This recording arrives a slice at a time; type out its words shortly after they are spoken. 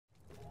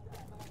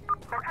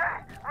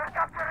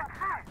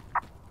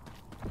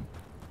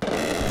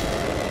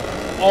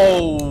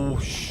Oh,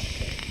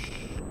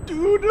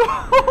 dude.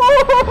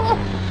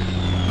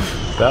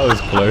 That was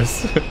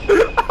close.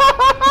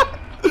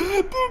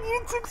 Dude,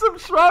 you took some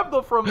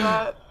shrapnel from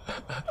that.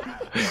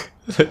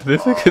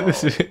 Look at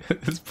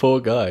this poor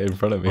guy in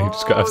front of me who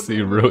just got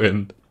absolutely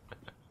ruined.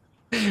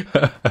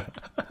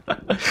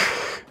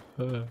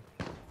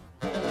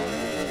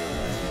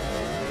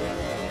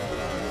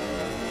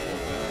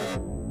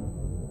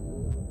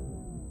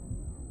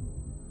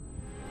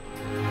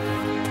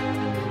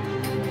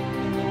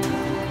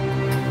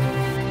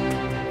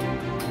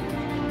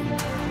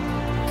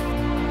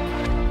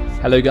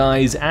 Hello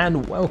guys,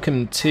 and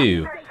welcome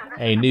to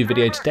a new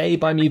video today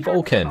by me,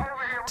 Vulcan.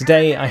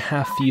 Today I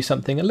have for you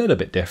something a little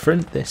bit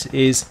different. This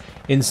is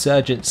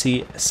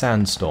Insurgency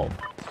Sandstorm.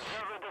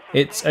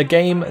 It's a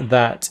game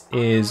that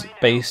is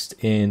based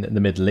in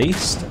the Middle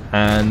East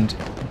and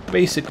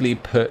basically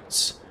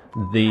puts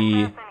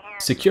the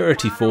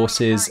security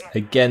forces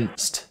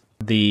against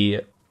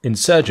the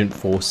insurgent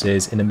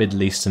forces in a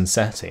Middle Eastern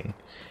setting.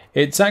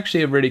 It's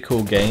actually a really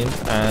cool game,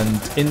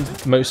 and in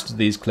most of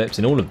these clips,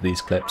 in all of these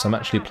clips, I'm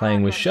actually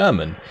playing with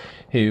Sherman,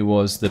 who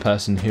was the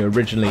person who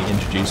originally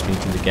introduced me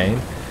to the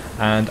game,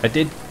 and I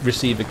did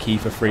receive a key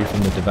for free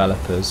from the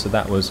developers, so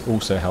that was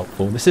also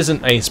helpful. This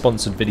isn't a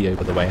sponsored video,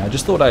 by the way. I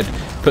just thought I'd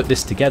put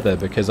this together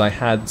because I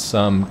had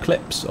some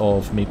clips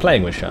of me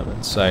playing with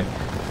Sherman, so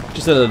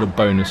just a little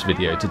bonus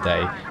video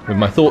today with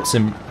my thoughts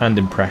and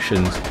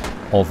impressions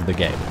of the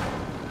game.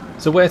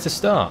 So where to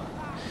start?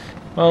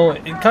 Well,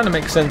 it kind of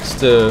makes sense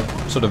to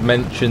sort of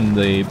mention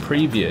the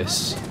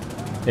previous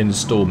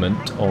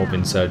installment of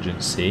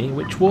Insurgency,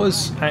 which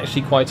was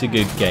actually quite a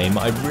good game.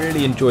 I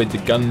really enjoyed the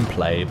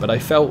gunplay, but I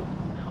felt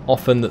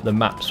often that the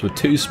maps were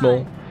too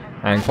small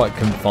and quite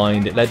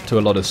confined. It led to a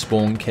lot of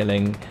spawn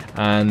killing,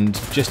 and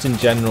just in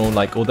general,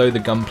 like, although the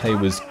gunplay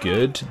was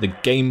good, the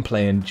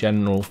gameplay in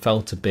general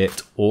felt a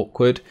bit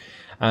awkward,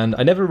 and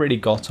I never really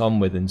got on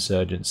with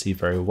Insurgency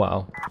very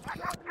well.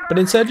 But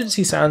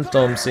Insurgency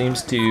Sandstorm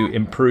seems to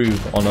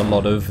improve on a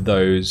lot of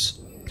those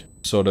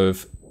sort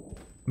of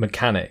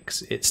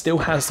mechanics. It still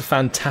has the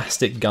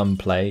fantastic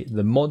gunplay.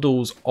 The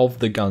models of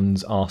the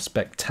guns are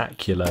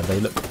spectacular. They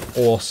look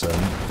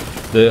awesome.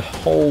 The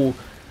whole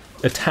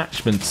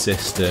attachment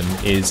system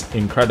is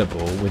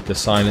incredible with the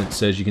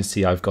silencers. You can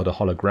see I've got a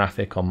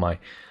holographic on my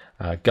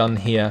gun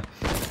here.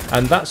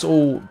 And that's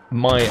all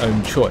my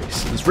own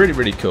choice. It's really,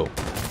 really cool.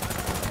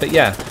 But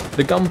yeah,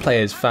 the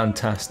gunplay is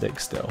fantastic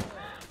still.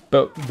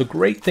 But the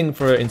great thing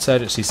for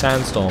Insurgency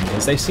Sandstorm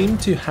is they seem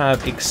to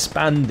have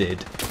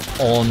expanded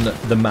on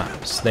the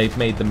maps. They've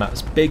made the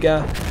maps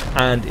bigger,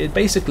 and it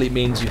basically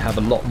means you have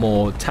a lot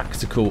more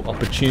tactical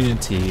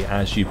opportunity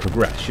as you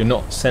progress. You're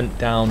not sent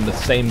down the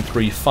same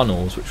three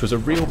funnels, which was a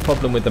real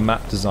problem with the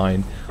map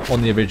design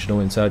on the original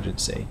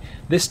Insurgency.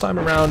 This time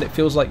around it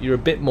feels like you're a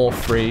bit more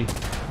free.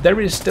 There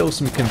is still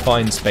some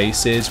confined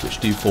spaces which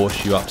do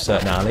force you up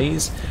certain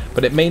alleys,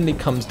 but it mainly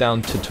comes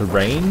down to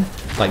terrain,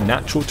 like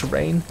natural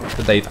terrain,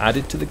 that they've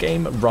added to the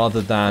game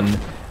rather than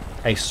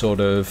a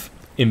sort of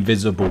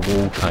invisible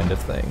wall kind of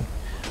thing.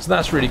 So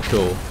that's really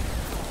cool.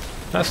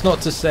 That's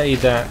not to say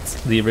that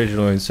the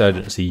original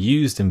Insurgency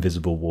used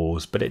invisible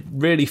walls, but it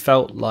really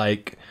felt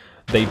like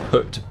they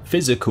put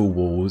physical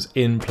walls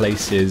in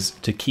places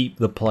to keep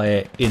the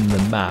player in the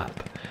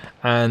map,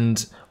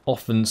 and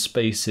often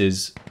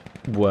spaces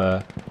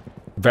were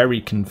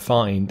very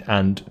confined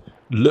and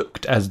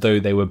looked as though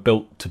they were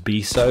built to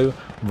be so,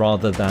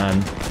 rather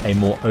than a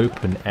more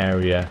open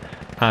area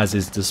as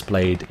is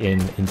displayed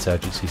in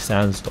Insurgency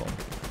Sandstorm.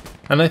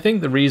 And I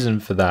think the reason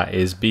for that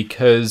is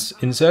because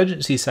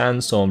Insurgency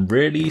Sandstorm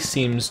really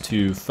seems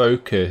to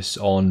focus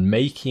on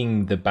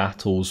making the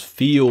battles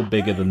feel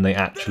bigger than they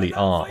actually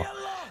are.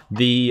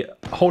 The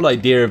whole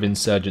idea of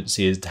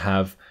Insurgency is to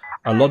have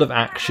a lot of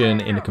action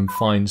in a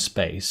confined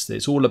space.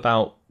 It's all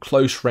about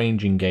close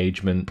range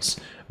engagements,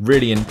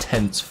 really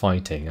intense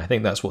fighting. I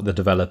think that's what the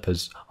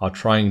developers are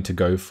trying to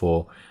go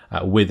for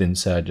with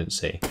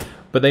Insurgency.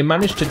 But they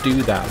managed to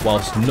do that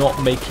whilst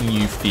not making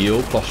you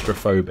feel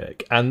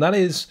claustrophobic. And that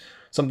is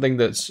something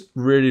that's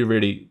really,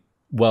 really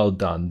well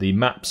done. The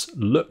maps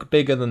look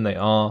bigger than they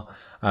are.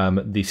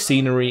 The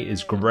scenery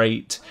is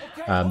great.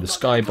 The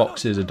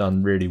skyboxes are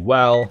done really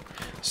well.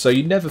 So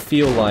you never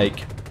feel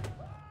like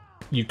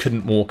you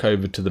couldn't walk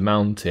over to the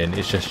mountain.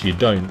 It's just you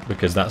don't,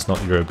 because that's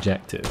not your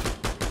objective.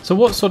 So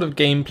what sort of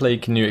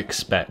gameplay can you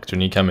expect when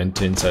you come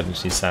into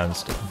Insurgency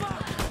Sandstorm?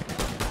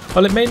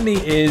 Well, it mainly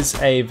is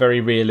a very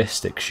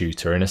realistic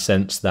shooter in a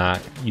sense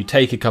that you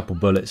take a couple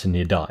bullets and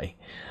you die.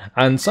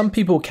 And some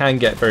people can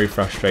get very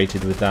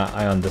frustrated with that,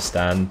 I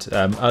understand.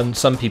 And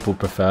some people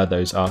prefer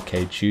those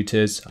arcade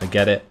shooters, I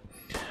get it.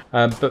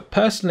 But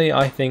personally,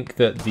 I think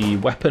that the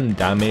weapon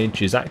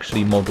damage is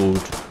actually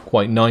modelled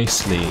quite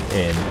nicely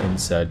in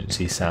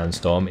Insurgency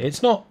Sandstorm.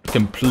 It's not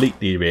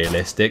completely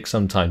realistic.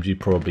 Sometimes you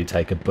probably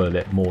take a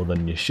bullet more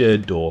than you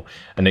should, or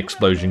an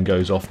explosion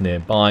goes off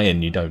nearby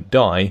and you don't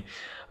die.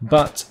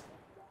 But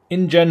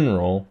in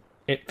general,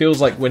 it feels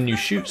like when you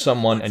shoot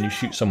someone and you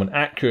shoot someone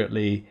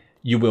accurately,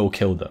 you will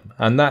kill them.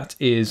 And that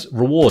is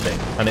rewarding,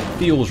 and it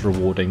feels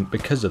rewarding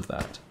because of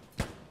that.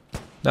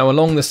 Now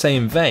along the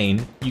same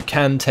vein, you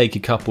can take a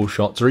couple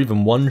shots or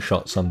even one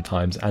shot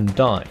sometimes and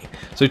die.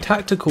 So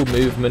tactical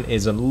movement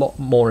is a lot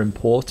more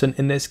important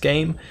in this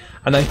game,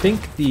 and I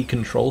think the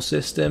control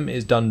system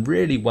is done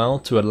really well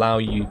to allow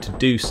you to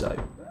do so.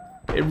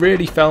 It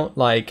really felt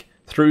like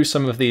through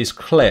some of these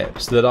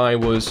clips that I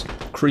was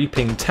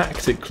creeping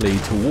tactically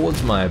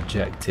towards my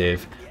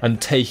objective and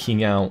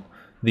taking out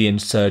the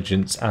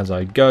insurgents as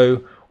I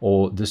go,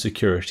 or the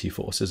security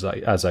forces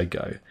as I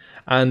go.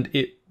 And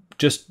it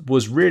just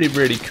was really,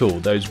 really cool.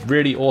 Those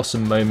really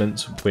awesome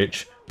moments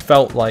which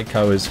felt like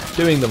I was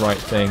doing the right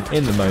thing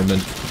in the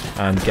moment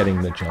and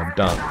getting the job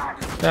done.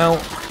 Now,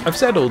 I've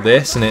said all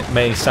this and it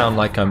may sound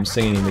like I'm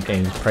singing the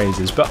game's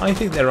praises, but I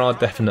think there are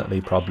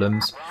definitely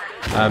problems.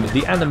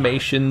 The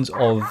animations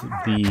of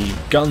the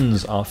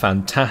guns are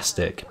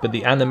fantastic, but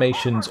the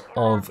animations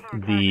of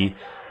the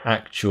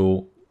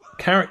actual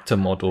character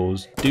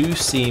models do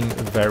seem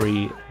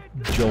very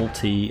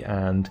jolty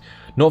and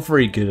not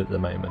very good at the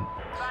moment.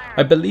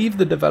 I believe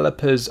the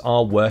developers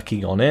are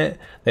working on it.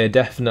 They're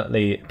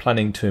definitely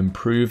planning to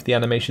improve the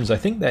animations. I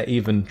think they're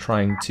even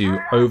trying to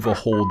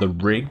overhaul the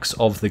rigs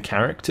of the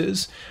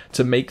characters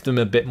to make them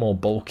a bit more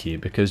bulky,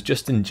 because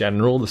just in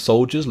general the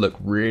soldiers look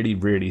really,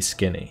 really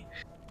skinny.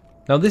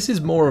 Now this is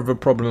more of a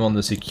problem on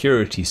the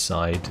security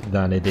side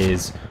than it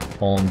is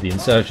on the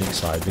insurgent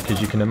side,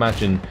 because you can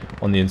imagine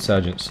on the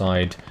insurgent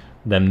side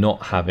them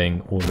not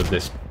having all of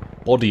this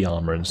body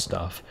armor and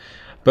stuff.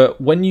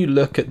 But when you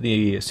look at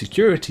the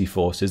security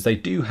forces, they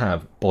do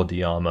have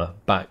body armor,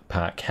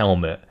 backpack,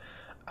 helmet,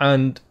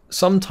 and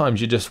sometimes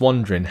you're just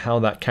wondering how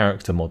that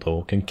character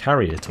model can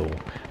carry it all,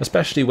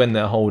 especially when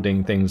they're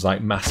holding things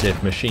like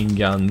massive machine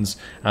guns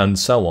and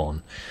so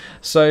on.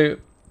 So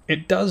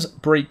it does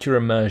break your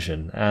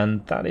immersion,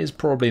 and that is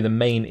probably the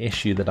main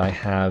issue that I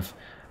have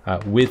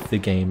with the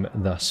game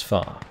thus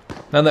far.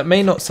 Now that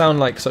may not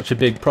sound like such a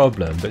big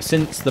problem, but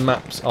since the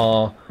maps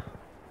are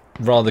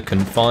rather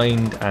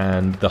confined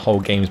and the whole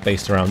game's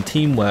based around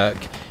teamwork,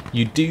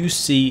 you do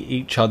see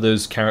each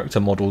other's character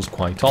models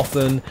quite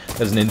often.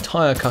 There's an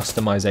entire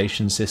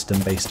customization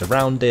system based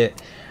around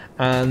it,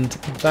 and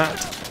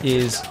that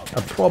is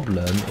a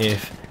problem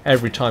if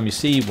every time you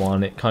see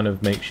one it kind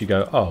of makes you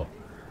go, oh,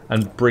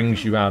 and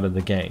brings you out of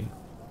the game.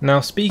 Now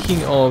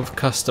speaking of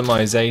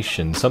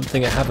customization,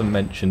 something I haven't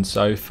mentioned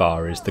so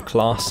far is the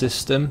class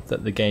system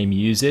that the game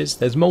uses.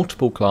 There's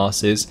multiple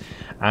classes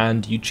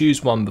and you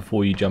choose one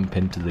before you jump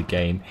into the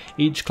game.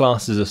 Each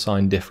class is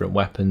assigned different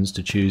weapons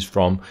to choose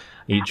from.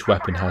 Each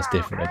weapon has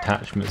different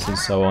attachments and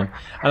so on.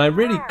 And I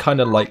really kind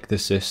of like the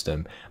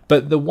system.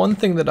 But the one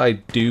thing that I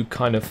do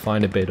kind of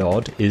find a bit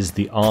odd is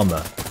the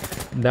armor.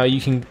 Now you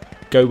can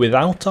go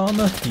without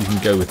armor, you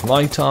can go with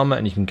light armor,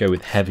 and you can go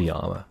with heavy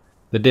armor.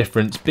 The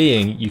difference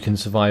being you can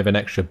survive an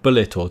extra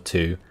bullet or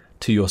two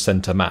to your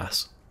center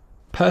mass.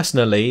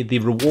 Personally, the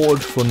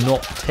reward for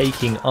not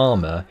taking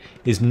armor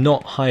is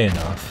not high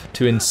enough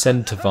to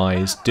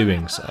incentivize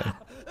doing so,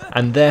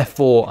 and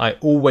therefore I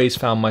always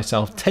found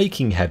myself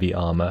taking heavy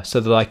armor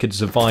so that I could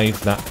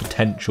survive that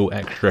potential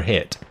extra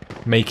hit,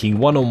 making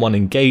one-on-one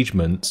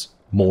engagements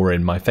more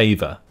in my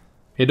favor.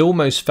 It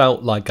almost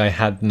felt like I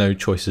had no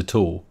choice at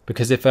all,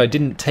 because if I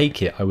didn't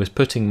take it I was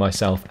putting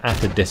myself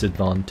at a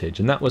disadvantage,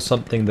 and that was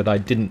something that I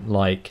didn't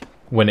like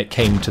when it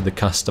came to the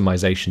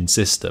customization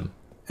system.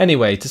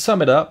 Anyway, to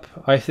sum it up,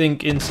 I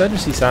think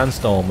Insurgency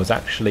Sandstorm was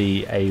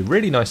actually a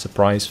really nice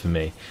surprise for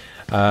me.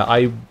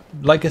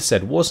 Like I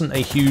said, wasn't a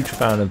huge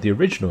fan of the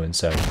original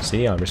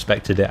Insurgency. I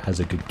respected it as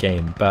a good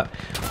game, but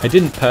I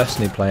didn't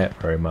personally play it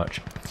very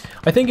much.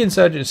 I think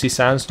Insurgency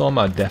Sandstorm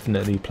I'd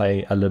definitely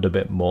play a little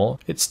bit more.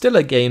 It's still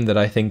a game that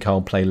I think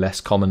I'll play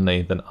less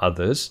commonly than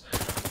others,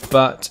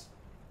 but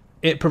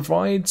it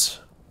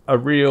provides a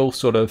real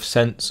sort of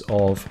sense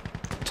of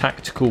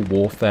tactical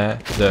warfare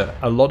that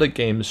a lot of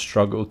games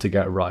struggle to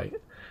get right.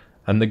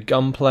 And the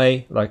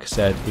gunplay, like I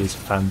said, is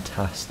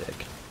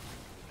fantastic.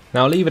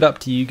 Now I'll leave it up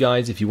to you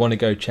guys if you want to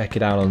go check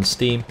it out on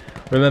Steam.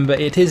 Remember,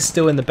 it is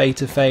still in the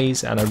beta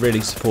phase, and I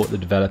really support the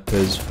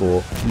developers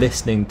for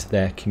listening to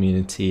their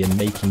community and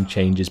making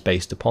changes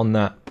based upon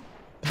that.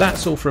 But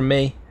that's all from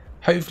me.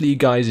 Hopefully you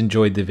guys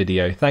enjoyed the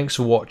video. Thanks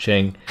for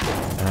watching,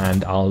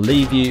 and I'll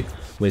leave you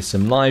with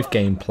some live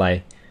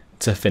gameplay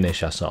to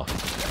finish us off.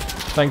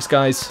 Thanks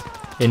guys,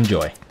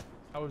 enjoy.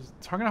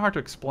 It's kind of hard to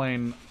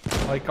explain.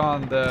 Like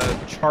on the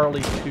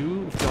Charlie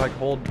 2, if you like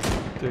hold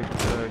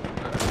the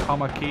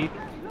comma key,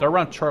 they're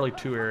around Charlie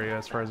 2 area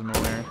as far as I'm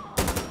aware.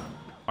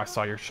 I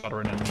saw your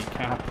shutter in a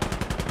kneecap.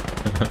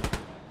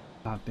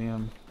 God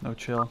damn, no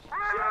chill.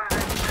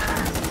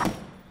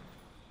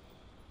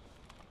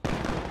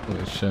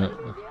 Holy shit.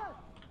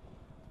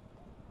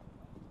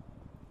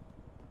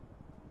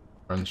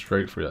 Run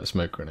straight through that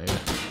smoke grenade.